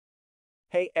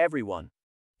Hey everyone!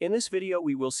 In this video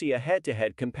we will see a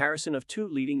head-to-head comparison of two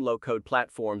leading low-code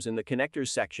platforms in the connectors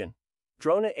section,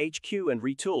 DronaHQ and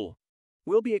Retool.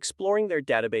 We'll be exploring their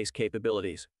database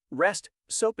capabilities, REST,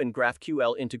 SOAP and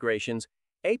GraphQL integrations,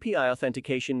 API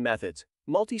authentication methods,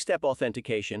 multi-step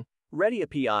authentication, ready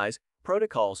APIs,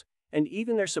 protocols, and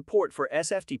even their support for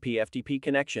SFTP/FTP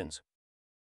connections.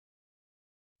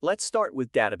 Let's start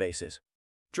with databases.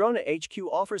 DronaHQ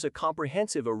offers a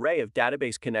comprehensive array of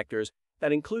database connectors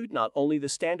that include not only the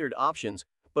standard options,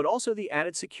 but also the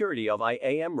added security of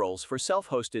IAM roles for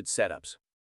self-hosted setups.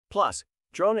 Plus,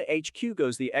 DronaHQ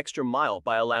goes the extra mile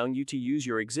by allowing you to use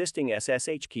your existing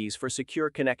SSH keys for secure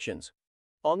connections.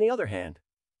 On the other hand,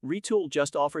 Retool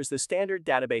just offers the standard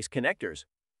database connectors,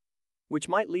 which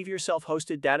might leave your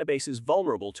self-hosted databases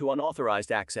vulnerable to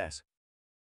unauthorized access.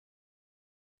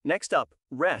 Next up,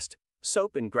 REST,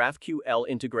 SOAP and GraphQL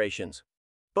integrations.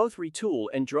 Both Retool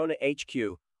and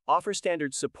DronaHQ offer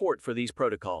standard support for these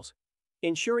protocols,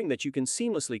 ensuring that you can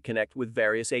seamlessly connect with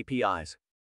various APIs.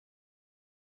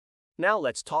 Now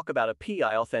let's talk about API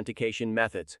authentication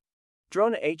methods.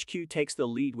 DronaHQ takes the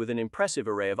lead with an impressive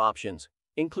array of options,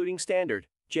 including standard,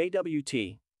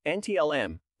 JWT,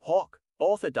 NTLM, Hawk,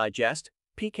 AuthDigest,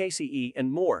 PKCE,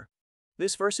 and more.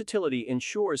 This versatility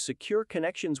ensures secure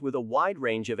connections with a wide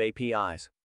range of APIs.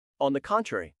 On the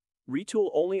contrary, Retool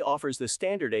only offers the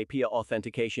standard API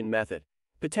authentication method,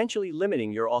 potentially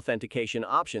limiting your authentication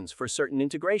options for certain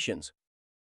integrations.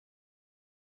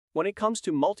 When it comes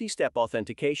to multi-step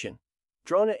authentication,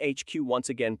 DronaHQ once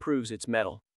again proves its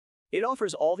mettle. It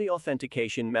offers all the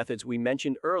authentication methods we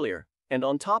mentioned earlier, and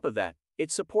on top of that,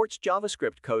 it supports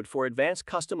JavaScript code for advanced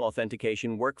custom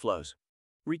authentication workflows.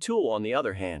 Retool, on the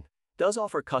other hand, does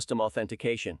offer custom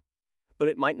authentication, but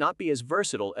it might not be as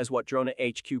versatile as what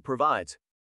DronaHQ provides.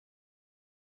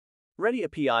 Ready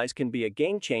APIs can be a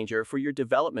game-changer for your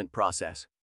development process.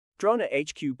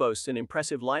 DronaHQ boasts an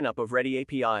impressive lineup of ready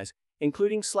APIs,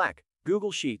 including Slack,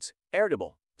 Google Sheets,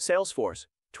 Airtable, Salesforce,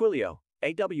 Twilio,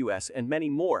 AWS, and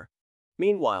many more.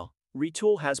 Meanwhile,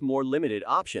 Retool has more limited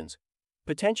options,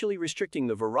 potentially restricting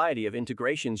the variety of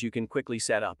integrations you can quickly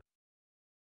set up.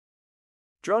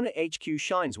 DronaHQ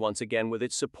shines once again with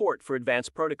its support for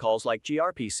advanced protocols like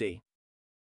gRPC,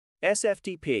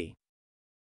 SFTP,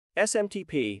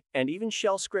 SMTP, and even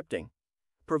shell scripting,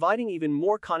 providing even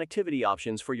more connectivity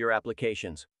options for your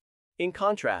applications. In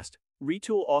contrast,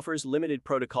 Retool offers limited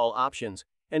protocol options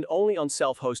and only on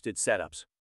self-hosted setups.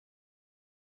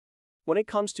 When it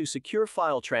comes to secure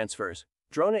file transfers,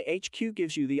 DronaHQ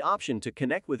gives you the option to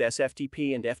connect with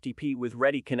SFTP and FTP with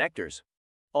ready connectors.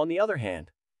 On the other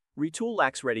hand, Retool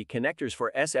lacks ready connectors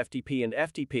for SFTP and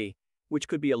FTP, which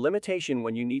could be a limitation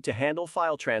when you need to handle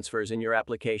file transfers in your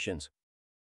applications.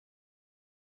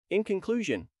 In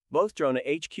conclusion, both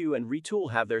DronaHQ and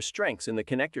Retool have their strengths in the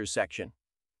connectors section.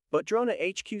 But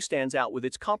DronaHQ stands out with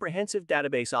its comprehensive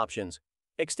database options,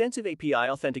 extensive API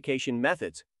authentication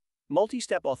methods,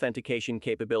 multi-step authentication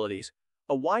capabilities,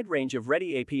 a wide range of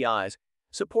ready APIs,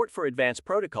 support for advanced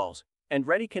protocols, and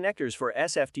ready connectors for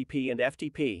SFTP and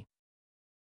FTP.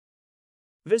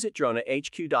 Visit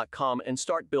DronaHQ.com and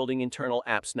start building internal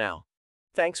apps now.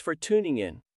 Thanks for tuning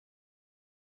in.